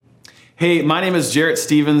Hey, my name is Jarrett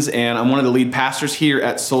Stevens, and I'm one of the lead pastors here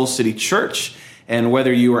at Soul City Church. And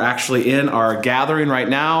whether you are actually in our gathering right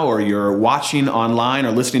now, or you're watching online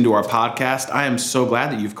or listening to our podcast, I am so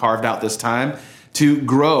glad that you've carved out this time to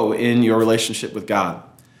grow in your relationship with God.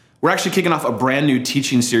 We're actually kicking off a brand new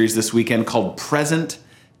teaching series this weekend called Present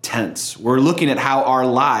Tense. We're looking at how our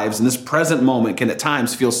lives in this present moment can at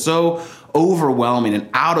times feel so overwhelming and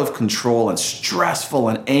out of control and stressful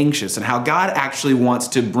and anxious, and how God actually wants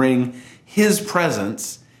to bring His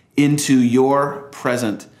presence into your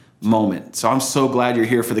present moment. So I'm so glad you're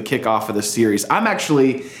here for the kickoff of this series. I'm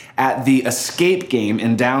actually at the Escape Game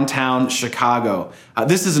in downtown Chicago.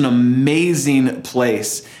 This is an amazing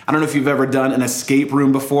place. I don't know if you've ever done an escape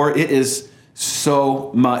room before. It is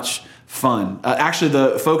so much fun. Actually,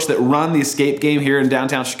 the folks that run the Escape Game here in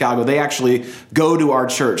downtown Chicago, they actually go to our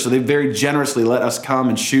church. So they very generously let us come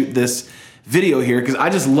and shoot this video here because I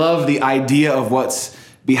just love the idea of what's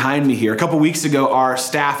behind me here. A couple weeks ago, our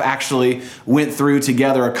staff actually went through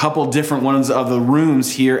together a couple different ones of the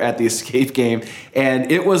rooms here at the Escape Game,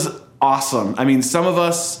 and it was awesome. I mean, some of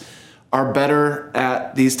us are better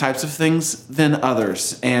at these types of things than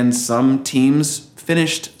others, and some teams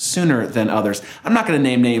finished sooner than others. I'm not going to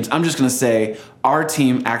name names. I'm just going to say our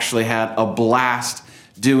team actually had a blast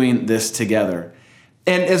doing this together.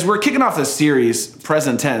 And as we're kicking off this series,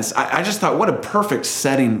 Present Tense, I just thought, what a perfect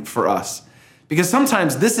setting for us. Because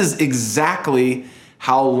sometimes this is exactly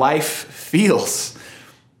how life feels.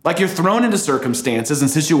 Like you're thrown into circumstances and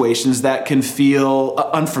situations that can feel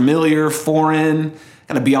unfamiliar, foreign,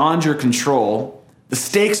 kind of beyond your control. The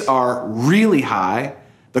stakes are really high.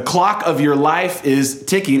 The clock of your life is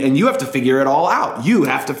ticking, and you have to figure it all out. You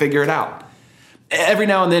have to figure it out. Every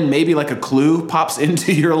now and then, maybe like a clue pops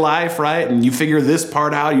into your life, right? And you figure this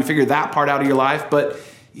part out, you figure that part out of your life. But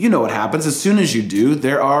you know what happens. As soon as you do,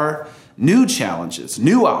 there are new challenges,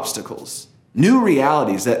 new obstacles, new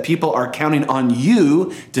realities that people are counting on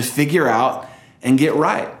you to figure out and get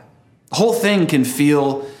right. The whole thing can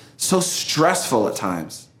feel so stressful at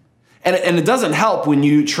times. And it doesn't help when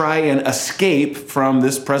you try and escape from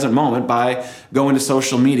this present moment by going to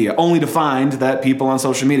social media, only to find that people on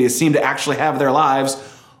social media seem to actually have their lives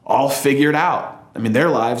all figured out. I mean, their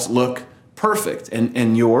lives look perfect,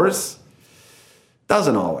 and yours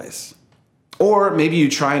doesn't always. Or maybe you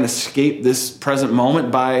try and escape this present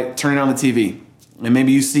moment by turning on the TV. And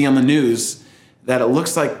maybe you see on the news that it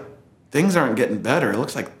looks like things aren't getting better. It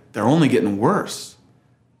looks like they're only getting worse.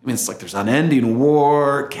 I mean, it's like there's unending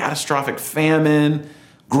war, catastrophic famine,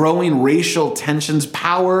 growing racial tensions,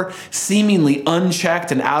 power seemingly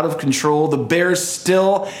unchecked and out of control. The Bears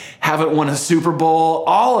still haven't won a Super Bowl.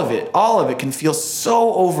 All of it can feel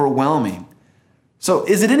so overwhelming. So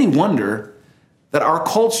is it any wonder that our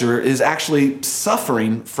culture is actually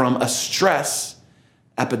suffering from a stress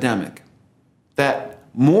epidemic? That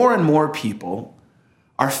more and more people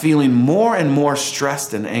are feeling more and more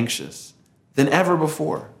stressed and anxious than ever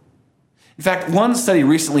before. In fact, one study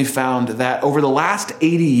recently found that over the last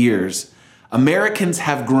 80 years, Americans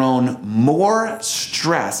have grown more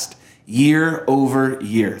stressed year over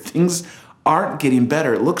year. Things aren't getting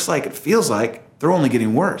better. It feels like they're only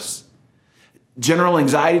getting worse. General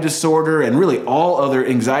anxiety disorder and really all other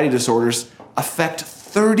anxiety disorders affect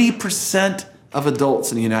 30% of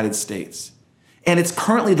adults in the United States. And it's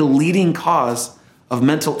currently the leading cause of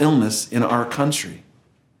mental illness in our country.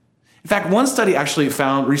 In fact, one study actually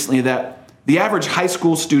found recently that the average high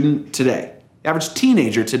school student today, the average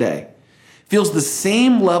teenager today, feels the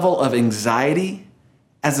same level of anxiety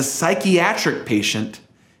as a psychiatric patient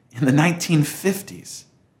in the 1950s.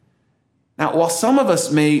 Now, while some of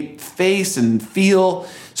us may face and feel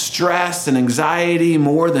stress and anxiety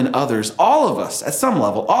more than others, all of us, at some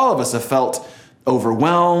level, all of us have felt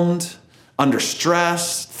overwhelmed, under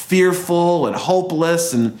stress, fearful, and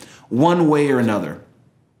hopeless in one way or another.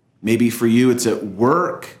 Maybe for you, it's at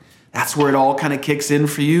work. That's where it all kind of kicks in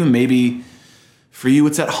for you. Maybe for you,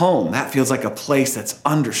 it's at home. That feels like a place that's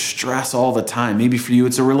under stress all the time. Maybe for you,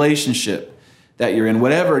 it's a relationship that you're in.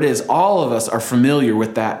 Whatever it is, all of us are familiar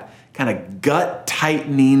with that kind of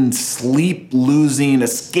gut-tightening, sleep-losing,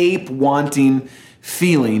 escape-wanting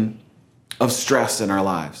feeling of stress in our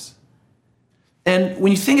lives. And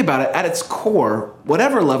when you think about it, at its core,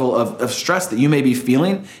 whatever level of stress that you may be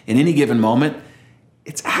feeling in any given moment,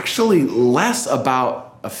 it's actually less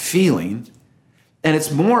about a feeling, and it's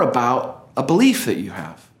more about a belief that you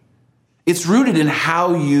have. It's rooted in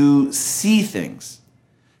how you see things,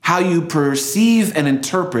 how you perceive and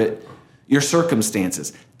interpret your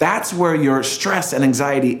circumstances. That's where your stress and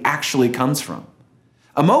anxiety actually comes from.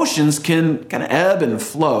 Emotions can kind of ebb and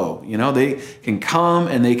flow. They can come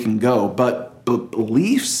and they can go. But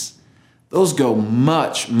beliefs, those go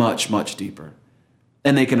much, much, much deeper.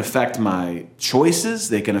 And they can affect my choices.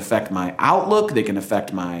 They can affect my outlook. They can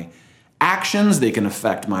affect my actions. They can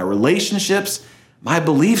affect my relationships. My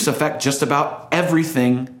beliefs affect just about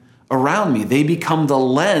everything around me. They become the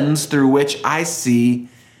lens through which I see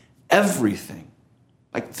everything.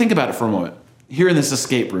 Like, think about it for a moment. Here in this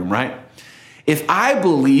escape room, right? If I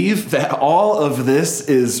believe that all of this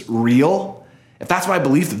is real, if that's my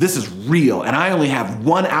belief that this is real and I only have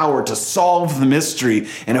 1 hour to solve the mystery,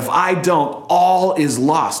 and if I don't, all is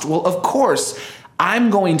lost. Well, of course, I'm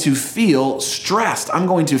going to feel stressed. I'm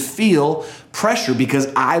going to feel pressure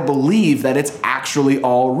because I believe that it's actually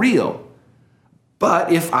all real.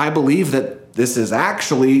 But if I believe that this is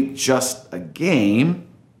actually just a game,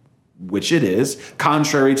 which it is,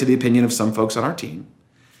 contrary to the opinion of some folks on our team,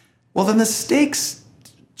 well, then the stakes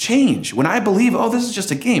change. When I believe, oh, this is just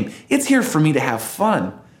a game, it's here for me to have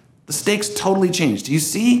fun, the stakes totally change. Do you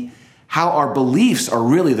see how our beliefs are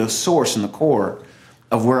really the source and the core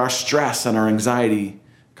of where our stress and our anxiety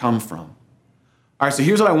come from? All right, so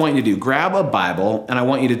here's what I want you to do. Grab a Bible, and I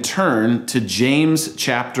want you to turn to James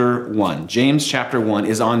chapter 1. James chapter 1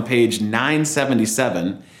 is on page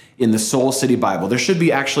 977 in the Soul City Bible. There should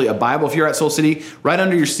be actually a Bible. If you're at Soul City, right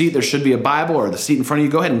under your seat, there should be a Bible, or the seat in front of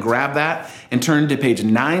you. Go ahead and grab that and turn to page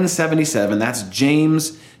 977. That's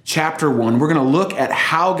James chapter 1. We're going to look at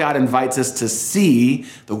how God invites us to see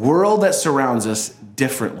the world that surrounds us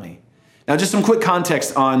differently. Now, just some quick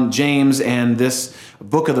context on James and this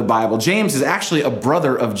book of the Bible. James is actually a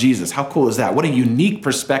brother of Jesus. How cool is that? What a unique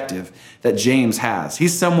perspective that James has.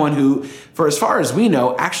 He's someone who, for as far as we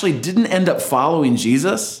know, actually didn't end up following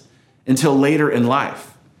Jesus until later in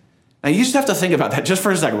life. Now, you just have to think about that just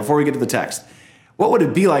for a second before we get to the text. What would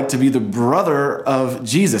it be like to be the brother of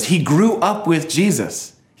Jesus? He grew up with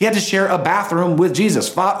Jesus. He had to share a bathroom with Jesus,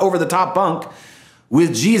 fought over the top bunk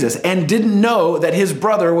with Jesus, and didn't know that his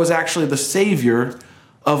brother was actually the Savior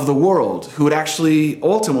of the world, who would actually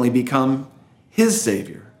ultimately become his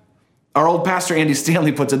Savior. Our old pastor, Andy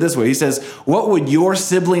Stanley, puts it this way. He says, what would your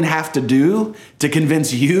sibling have to do to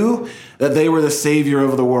convince you that they were the Savior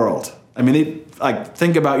of the world? I mean,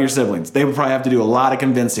 think about your siblings. They would probably have to do a lot of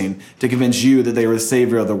convincing to convince you that they were the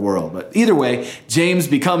Savior of the world. But either way, James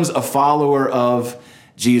becomes a follower of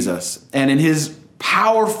Jesus. And in his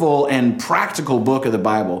powerful and practical book of the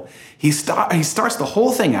Bible, he starts the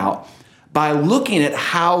whole thing out by looking at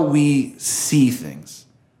how we see things,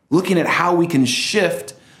 looking at how we can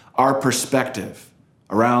shift our perspective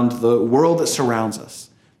around the world that surrounds us.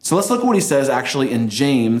 So let's look at what he says actually in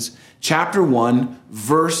James chapter 1,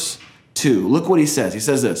 verse 2. Look what he says. He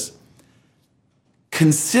says this: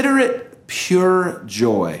 "Consider it pure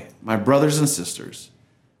joy, my brothers and sisters,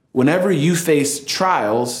 whenever you face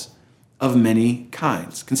trials of many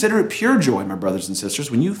kinds." Consider it pure joy, my brothers and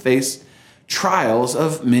sisters, when you face trials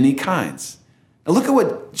of many kinds. Now look at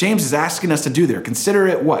what James is asking us to do there. Consider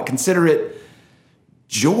it what? Consider it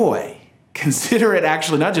joy. Consider it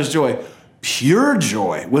actually not just joy, pure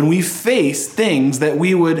joy when we face things that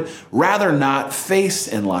we would rather not face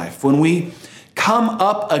in life, when we come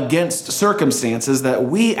up against circumstances that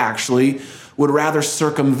we actually would rather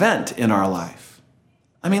circumvent in our life.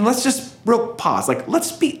 I mean, let's just real pause.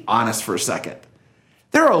 Let's be honest for a second.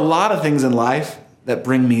 There are a lot of things in life that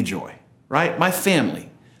bring me joy, right? My family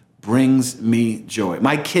brings me joy.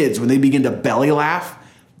 My kids, when they begin to belly laugh,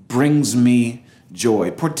 brings me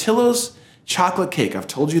joy. Portillo's chocolate cake, I've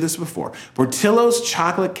told you this before. Portillo's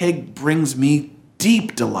chocolate cake brings me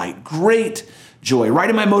deep delight, great joy.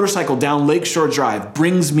 Riding my motorcycle down Lakeshore Drive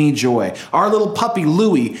brings me joy. Our little puppy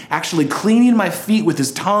Louie actually cleaning my feet with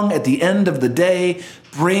his tongue at the end of the day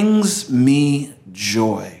brings me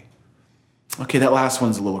joy. Okay, that last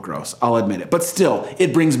one's a little gross, I'll admit it, but still,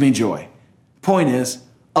 it brings me joy. Point is,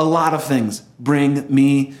 a lot of things bring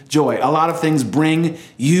me joy. A lot of things bring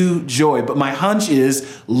you joy. But my hunch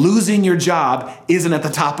is losing your job isn't at the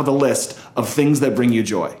top of the list of things that bring you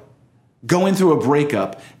joy. Going through a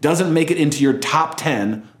breakup doesn't make it into your top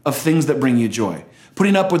 10 of things that bring you joy.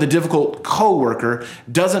 Putting up with a difficult coworker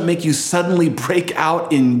doesn't make you suddenly break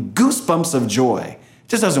out in goosebumps of joy. It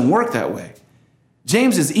just doesn't work that way.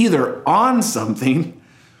 James is either on something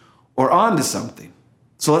or onto something.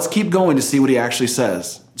 So let's keep going to see what he actually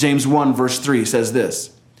says. James 1 verse 3 says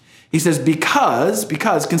this. He says, because,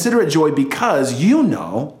 consider it joy because you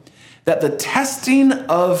know that the testing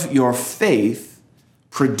of your faith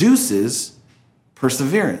produces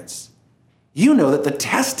perseverance. You know that the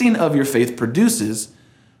testing of your faith produces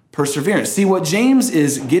perseverance. See what James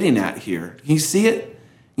is getting at here. You see it?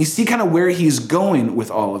 You see kind of where he's going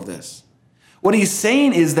with all of this. What he's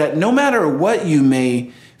saying is that no matter what you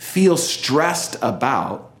may feel stressed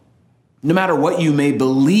about, No matter what you may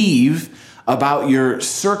believe about your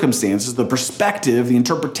circumstances, the perspective, the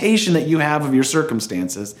interpretation that you have of your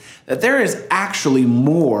circumstances, that there is actually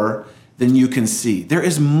more than you can see. There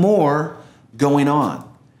is more going on.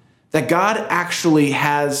 That God actually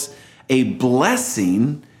has a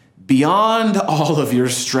blessing beyond all of your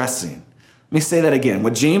stressing. Let me say that again.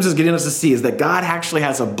 What James is getting us to see is that God actually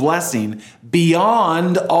has a blessing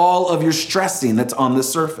beyond all of your stressing that's on the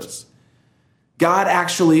surface. God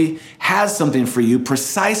actually has something for you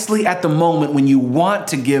precisely at the moment when you want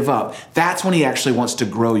to give up. That's when he actually wants to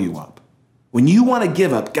grow you up. When you want to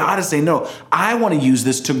give up, God is saying, no, I want to use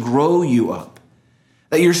this to grow you up.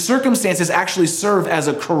 That your circumstances actually serve as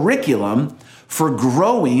a curriculum for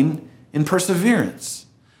growing in perseverance,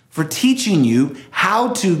 for teaching you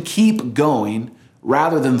how to keep going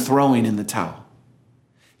rather than throwing in the towel.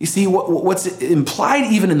 You see, what's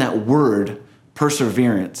implied even in that word,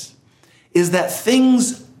 perseverance, is that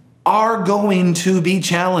things are going to be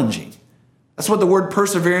challenging. That's what the word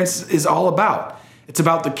perseverance is all about. It's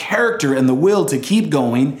about the character and the will to keep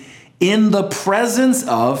going in the presence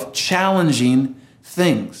of challenging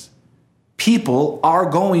things. People are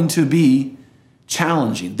going to be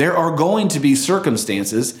challenging. There are going to be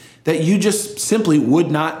circumstances that you just simply would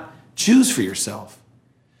not choose for yourself.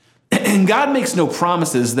 And God makes no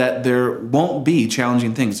promises that there won't be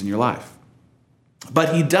challenging things in your life.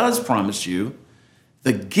 But he does promise you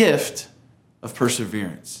the gift of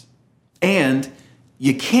perseverance. And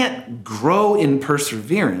you can't grow in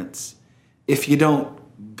perseverance if you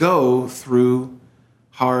don't go through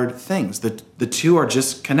hard things. The two are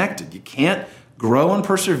just connected. You can't grow in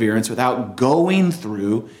perseverance without going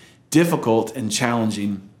through difficult and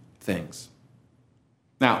challenging things.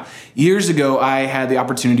 Now, years ago, I had the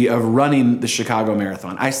opportunity of running the Chicago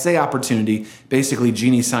Marathon. I say opportunity, basically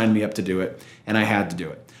Jeannie signed me up to do it, and I had to do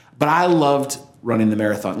it. But I loved running the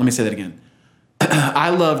marathon. Let me say that again.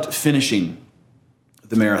 I loved finishing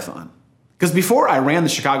the marathon. Because before I ran the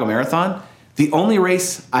Chicago Marathon, the only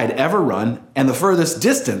race I'd ever run and the furthest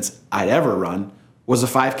distance I'd ever run was a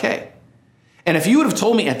 5K. And if you would have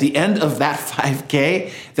told me at the end of that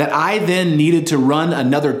 5K that I then needed to run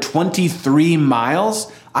another 23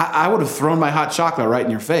 miles, I would have thrown my hot chocolate right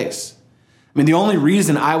in your face. I mean, the only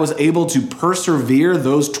reason I was able to persevere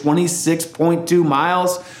those 26.2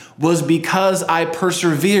 miles was because I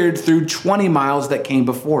persevered through 20 miles that came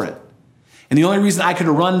before it. And the only reason I could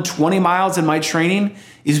run 20 miles in my training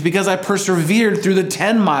is because I persevered through the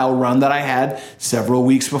 10-mile run that I had several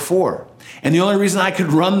weeks before. And the only reason I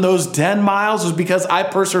could run those 10 miles was because I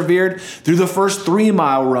persevered through the first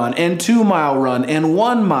 3-mile run and 2-mile run and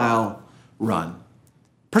 1-mile run.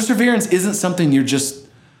 Perseverance isn't something you're just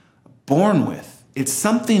born with. It's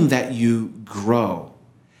something that you grow.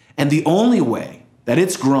 And the only way that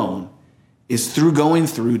it's grown is through going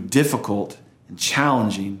through difficult and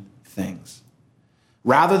challenging things.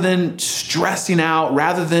 Rather than stressing out,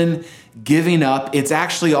 rather than giving up, it's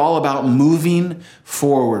actually all about moving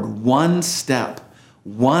forward one step,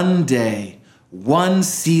 one day, one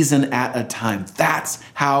season at a time. That's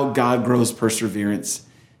how God grows perseverance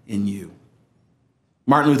in you.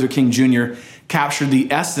 Martin Luther King Jr. captured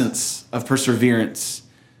the essence of perseverance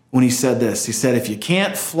when he said this. He said, if you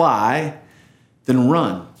can't fly, then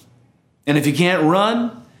run. And if you can't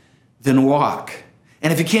run, then walk.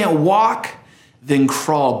 And if you can't walk, then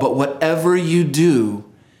crawl. But whatever you do,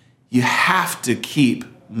 you have to keep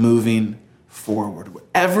moving forward.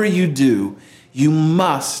 Whatever you do, you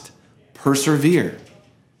must persevere.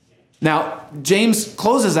 Now, James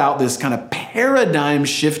closes out this kind of paradigm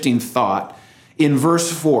shifting thought in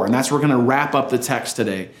verse 4, and that's where we're going to wrap up the text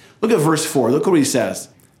today. Look at verse 4. Look what he says.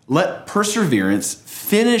 Let perseverance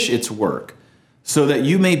finish its work so that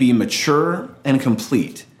you may be mature and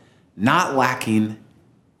complete, not lacking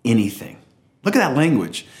anything. Look at that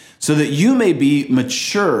language. So that you may be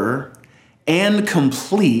mature and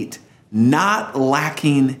complete, not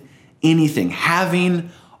lacking anything,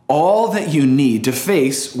 having all that you need to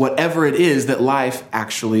face whatever it is that life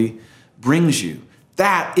actually brings you.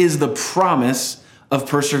 That is the promise of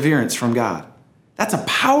perseverance from God. That's a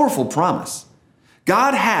powerful promise.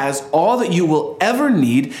 God has all that you will ever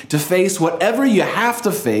need to face whatever you have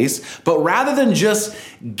to face, but rather than just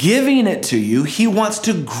giving it to you, he wants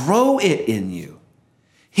to grow it in you.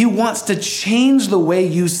 He wants to change the way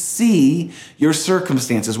you see your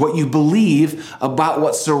circumstances, what you believe about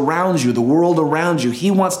what surrounds you, the world around you.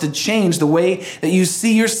 He wants to change the way that you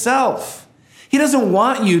see yourself. He doesn't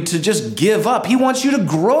want you to just give up. He wants you to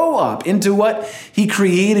grow up into what he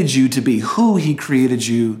created you to be, who he created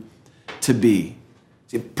you to be.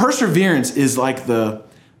 See, perseverance is like the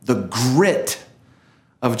grit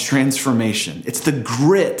of transformation. It's the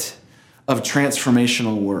grit of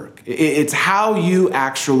transformational work. It's how you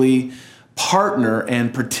actually partner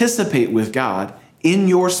and participate with God in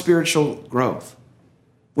your spiritual growth.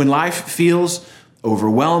 When life feels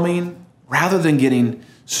overwhelming, rather than getting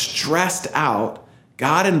stressed out,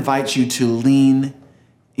 God invites you to lean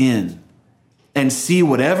in and see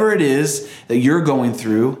whatever it is that you're going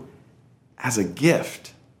through as a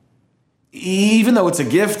gift. Even though it's a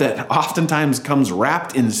gift that oftentimes comes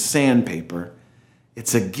wrapped in sandpaper,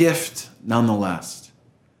 it's a gift nonetheless.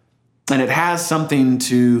 And it has something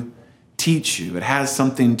to teach you. It has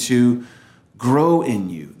something to grow in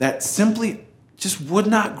you that simply just would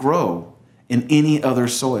not grow in any other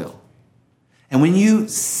soil. And when you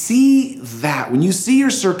see that, when you see your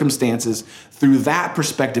circumstances through that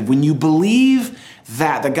perspective, when you believe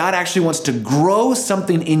that God actually wants to grow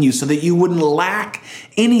something in you so that you wouldn't lack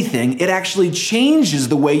anything, it actually changes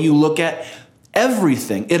the way you look at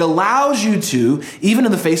everything. It allows you to, even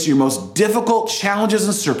in the face of your most difficult challenges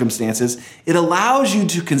and circumstances, it allows you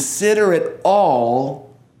to consider it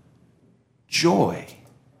all joy.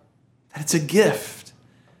 That it's a gift.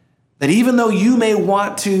 That even though you may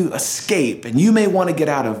want to escape and you may want to get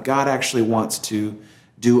out of, God actually wants to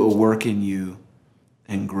do a work in you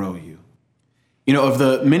and grow you. You know, of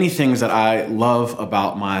the many things that I love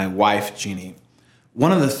about my wife, Jeannie,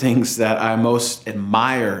 one of the things that I most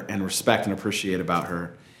admire and respect and appreciate about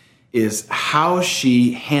her is how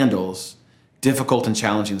she handles difficult and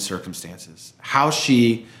challenging circumstances, how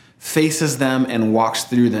she faces them and walks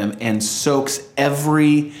through them and soaks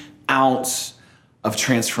every ounce of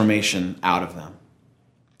transformation out of them.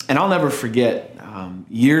 And I'll never forget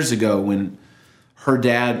years ago when her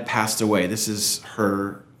dad passed away. This is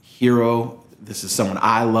her hero. This is someone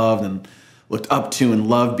I loved and looked up to and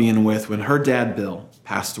loved being with. When her dad, Bill,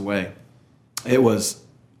 passed away, it was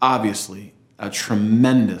obviously a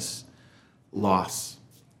tremendous loss.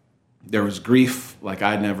 There was grief like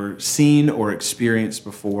I'd never seen or experienced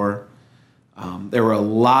before. There were a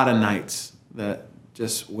lot of nights that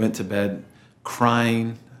just went to bed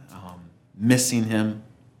crying, missing him.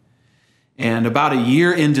 And about a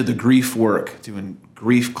year into the grief work, doing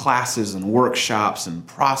grief classes and workshops and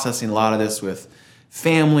processing a lot of this with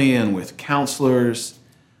family and with counselors,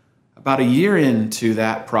 about a year into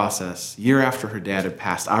that process, year after her dad had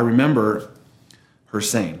passed, I remember her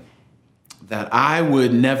saying that I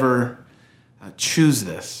would never choose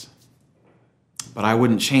this, but I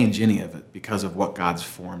wouldn't change any of it because of what God's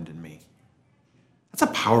formed in me. That's a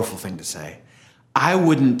powerful thing to say. I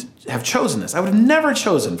wouldn't have chosen this. I would have never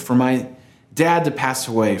chosen for my dad to pass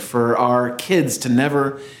away, for our kids to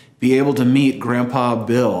never be able to meet Grandpa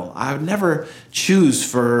Bill. I would never choose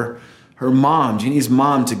for her mom, Jeannie's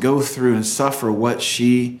mom, to go through and suffer what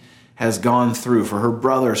she has gone through, for her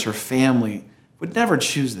brothers, her family. Would never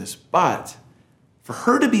choose this. But for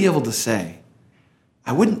her to be able to say,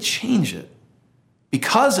 I wouldn't change it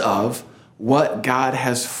because of what God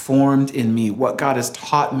has formed in me, what God has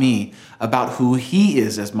taught me about who He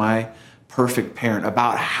is as my perfect parent,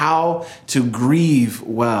 about how to grieve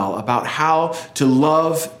well, about how to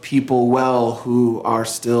love people well who are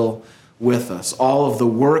still with us. All of the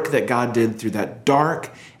work that God did through that dark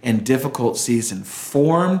and difficult season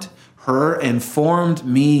formed her and formed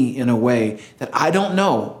me in a way that I don't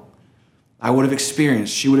know I would have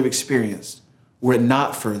experienced, she would have experienced, were it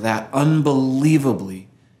not for that unbelievably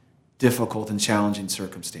difficult and challenging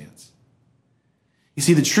circumstance. You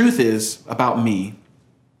see, the truth is about me,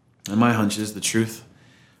 and my hunches, the truth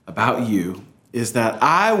about you, is that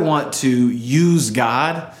I want to use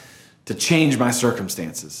God to change my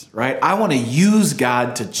circumstances, right? I want to use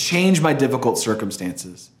God to change my difficult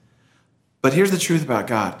circumstances. But here's the truth about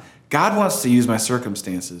God. God wants to use my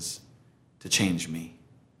circumstances to change me.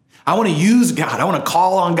 I want to use God. I want to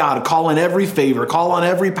call on God, call on every favor, call on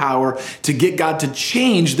every power to get God to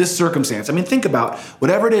change this circumstance. I mean, think about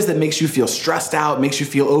whatever it is that makes you feel stressed out, makes you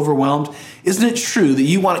feel overwhelmed. Isn't it true that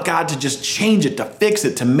you want God to just change it, to fix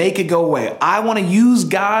it, to make it go away? I want to use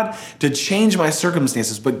God to change my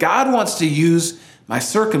circumstances, but God wants to use my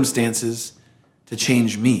circumstances to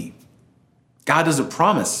change me. God doesn't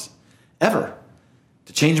promise ever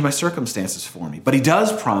to change my circumstances for me, but He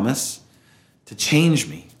does promise to change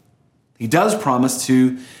me. He does promise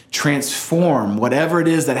to transform whatever it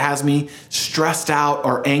is that has me stressed out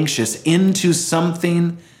or anxious into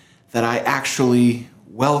something that I actually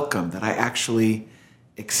welcome, that I actually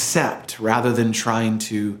accept rather than trying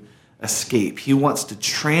to escape. He wants to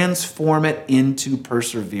transform it into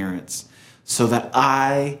perseverance so that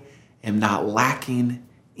I am not lacking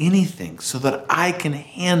anything, so that I can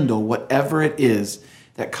handle whatever it is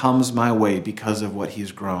that comes my way because of what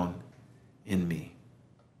He's grown in me.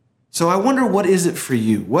 So I wonder, what is it for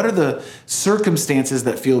you? What are the circumstances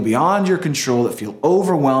that feel beyond your control, that feel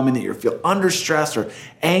overwhelming, that you feel under stress or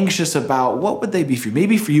anxious about? What would they be for you?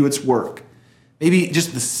 Maybe for you it's work. Maybe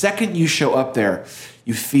just the second you show up there,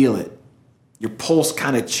 you feel it. Your pulse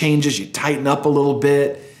kind of changes, you tighten up a little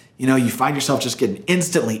bit. You find yourself just getting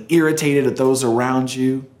instantly irritated at those around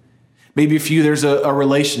you. Maybe for you there's a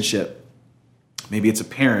relationship. Maybe it's a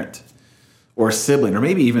parent or a sibling, or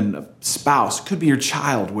maybe even a spouse. It could be your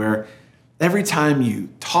child, where every time you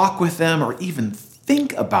talk with them or even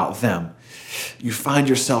think about them, you find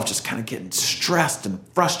yourself just kind of getting stressed and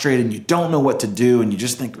frustrated, and you don't know what to do, and you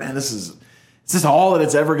just think, man, is this all that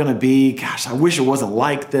it's ever going to be? Gosh, I wish it wasn't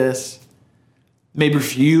like this. Maybe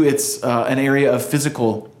for you, it's an area of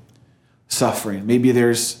physical suffering. Maybe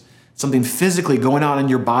there's something physically going on in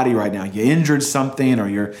your body right now. You injured something, or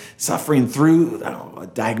you're suffering through a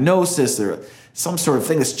diagnosis or some sort of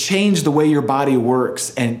thing that's changed the way your body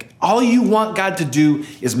works. And all you want God to do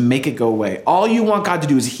is make it go away. All you want God to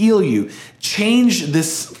do is heal you, change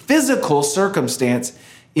this physical circumstance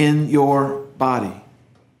in your body.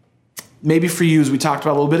 Maybe for you, as we talked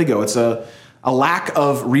about a little bit ago, it's a lack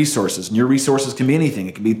of resources. And your resources can be anything.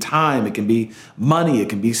 It can be time, it can be money, it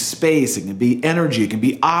can be space, it can be energy, it can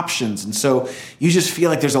be options. And so you just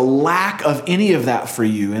feel like there's a lack of any of that for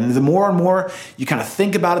you. And the more and more you kind of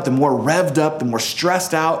think about it, the more revved up, the more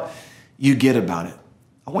stressed out you get about it.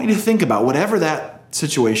 I want you to think about whatever that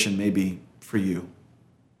situation may be for you.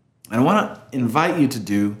 And I want to invite you to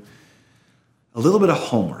do a little bit of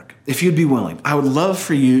homework, if you'd be willing. I would love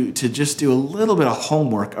for you to just do a little bit of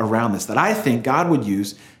homework around this that I think God would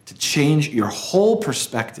use to change your whole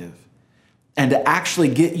perspective and to actually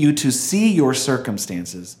get you to see your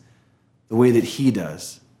circumstances the way that He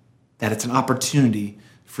does, that it's an opportunity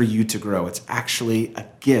for you to grow. It's actually a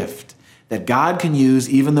gift that God can use,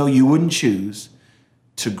 even though you wouldn't choose,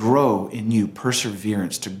 to grow in you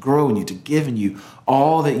perseverance, to grow in you, to give in you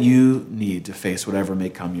all that you need to face whatever may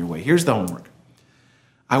come your way. Here's the homework.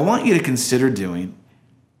 I want you to consider doing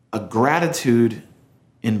a gratitude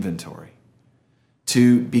inventory,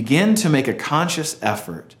 to begin to make a conscious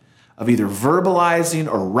effort of either verbalizing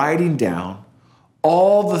or writing down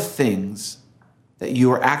all the things that you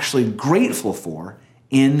are actually grateful for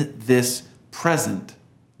in this present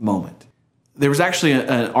moment. There was actually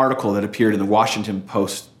an article that appeared in the Washington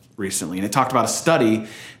Post recently, and it talked about a study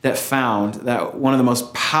that found that one of the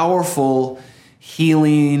most powerful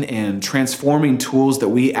healing and transforming tools that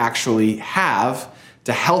we actually have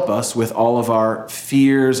to help us with all of our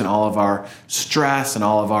fears and all of our stress and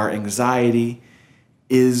all of our anxiety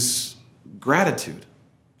is gratitude.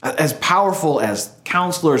 As powerful as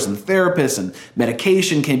counselors and therapists and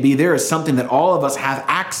medication can be, there is something that all of us have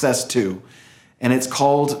access to, and it's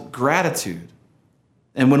called gratitude.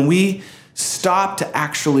 And when we stop to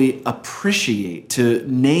actually appreciate, to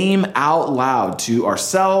name out loud to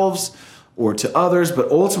ourselves or to others, but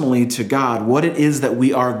ultimately to God, what it is that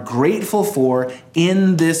we are grateful for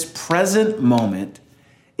in this present moment,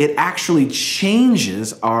 it actually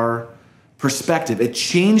changes our perspective. It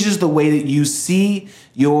changes the way that you see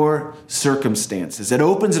your circumstances. It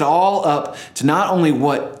opens it all up to not only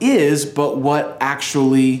what is, but what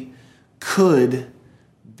actually could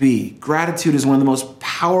be. Gratitude is one of the most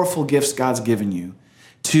powerful gifts God's given you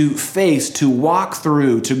to face, to walk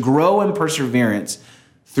through, to grow in perseverance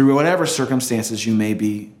through whatever circumstances you may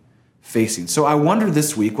be facing. So I wonder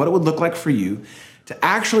this week what it would look like for you to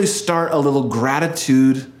actually start a little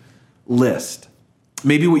gratitude list.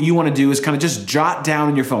 Maybe what you want to do is kind of just jot down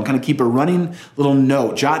in your phone, kind of keep a running little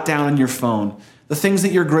note, jot down in your phone the things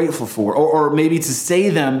that you're grateful for, or maybe to say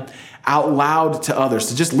them out loud to others,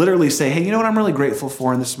 to just literally say, hey, you know what I'm really grateful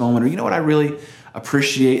for in this moment, or you know what I really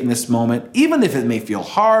appreciate in this moment, even if it may feel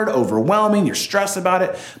hard, overwhelming, you're stressed about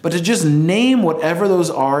it, but to just name whatever those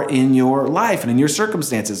are in your life and in your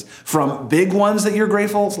circumstances, from big ones that you're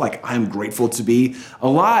grateful, like I'm grateful to be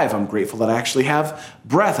alive, I'm grateful that I actually have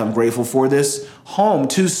breath, I'm grateful for this home,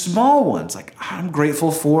 to small ones, like I'm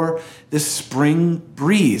grateful for this spring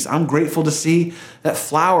breeze, I'm grateful to see that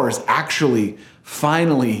flowers actually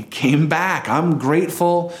finally came back. I'm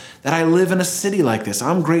grateful that I live in a city like this.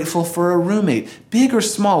 I'm grateful for a roommate, big or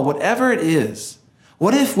small, whatever it is.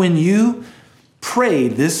 What if when you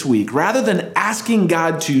prayed this week, rather than asking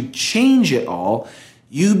God to change it all,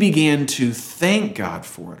 you began to thank God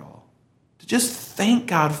for it all? To just thank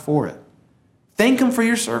God for it. Thank Him for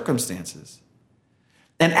your circumstances.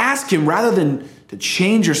 And ask Him, rather than to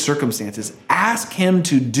change your circumstances, ask Him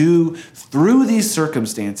to do through these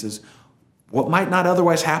circumstances what might not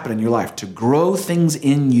otherwise happen in your life, to grow things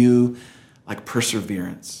in you like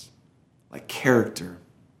perseverance, like character,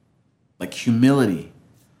 like humility,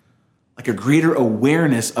 like a greater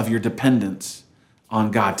awareness of your dependence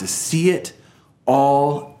on God, to see it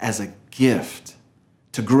all as a gift,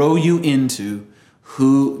 to grow you into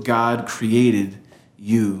who God created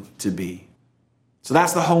you to be. So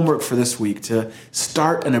that's the homework for this week, to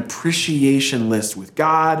start an appreciation list with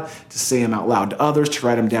God, to say them out loud to others, to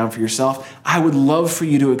write them down for yourself. I would love for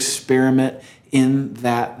you to experiment in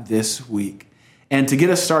that this week. And to get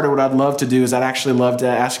us started, what I'd love to do is I'd actually love to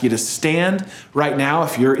ask you to stand right now.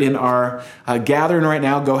 If you're in our gathering right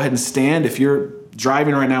now, go ahead and stand. If you're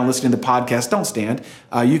driving right now, listening to the podcast, don't stand.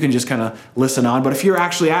 You can just kind of listen on. But if you're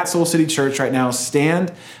actually at Soul City Church right now,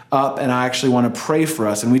 stand up, and I actually want to pray for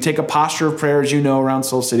us. And we take a posture of prayer, as you know, around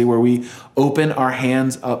Soul City, where we open our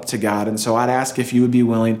hands up to God. And so I'd ask if you would be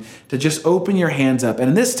willing to just open your hands up.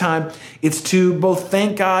 And this time, it's to both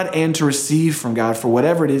thank God and to receive from God for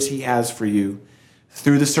whatever it is He has for you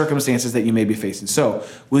through the circumstances that you may be facing. So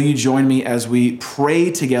will you join me as we pray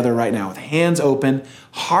together right now with hands open,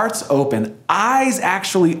 hearts open, eyes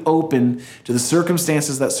actually open to the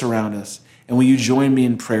circumstances that surround us? And will you join me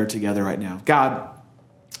in prayer together right now? God,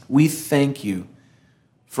 we thank you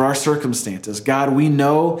for our circumstances. God, we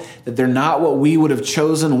know that they're not what we would have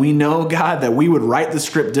chosen. We know, God, that we would write the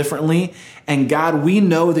script differently. And God, we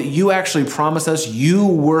know that you actually promise us you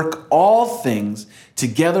work all things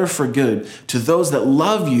together for good to those that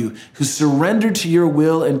love you, who surrender to your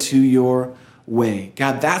will and to your way.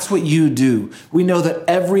 God, that's what you do. We know that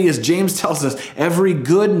as James tells us, every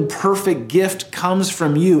good and perfect gift comes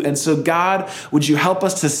from you. And so God, would you help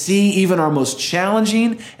us to see even our most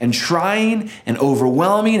challenging and trying and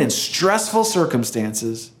overwhelming and stressful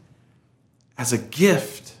circumstances as a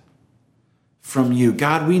gift from you.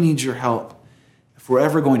 God, we need your help if we're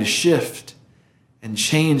ever going to shift and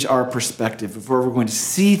change our perspective, if we're ever going to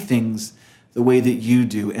see things the way that you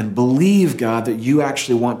do and believe, God, that you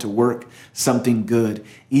actually want to work something good,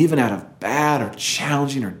 even out of bad or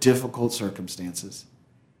challenging or difficult circumstances.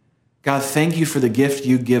 God, thank you for the gift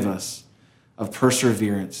you give us of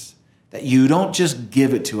perseverance, that you don't just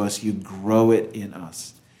give it to us, you grow it in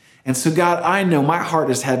us. And so, God, I know my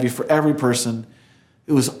heart is heavy for every person.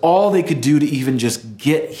 It was all they could do to even just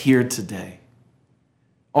get here today.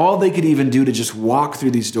 All they could even do to just walk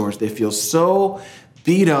through these doors. They feel so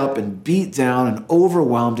beat up and beat down and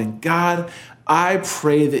overwhelmed. And God, I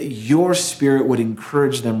pray that your Spirit would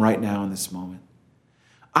encourage them right now in this moment.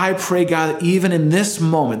 I pray, God, that even in this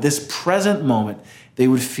moment, this present moment, they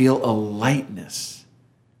would feel a lightness.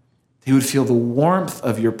 They would feel the warmth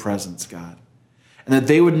of your presence, God. And that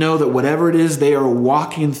they would know that whatever it is they are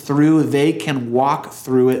walking through, they can walk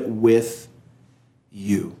through it with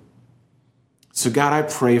you. So God, I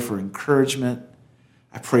pray for encouragement.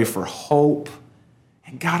 I pray for hope.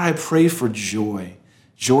 And God, I pray for joy.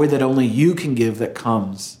 Joy that only you can give, that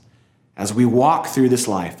comes as we walk through this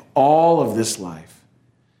life, all of this life,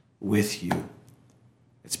 with you.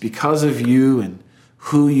 It's because of you and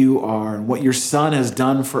who you are and what your Son has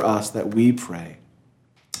done for us that we pray.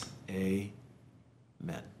 Amen.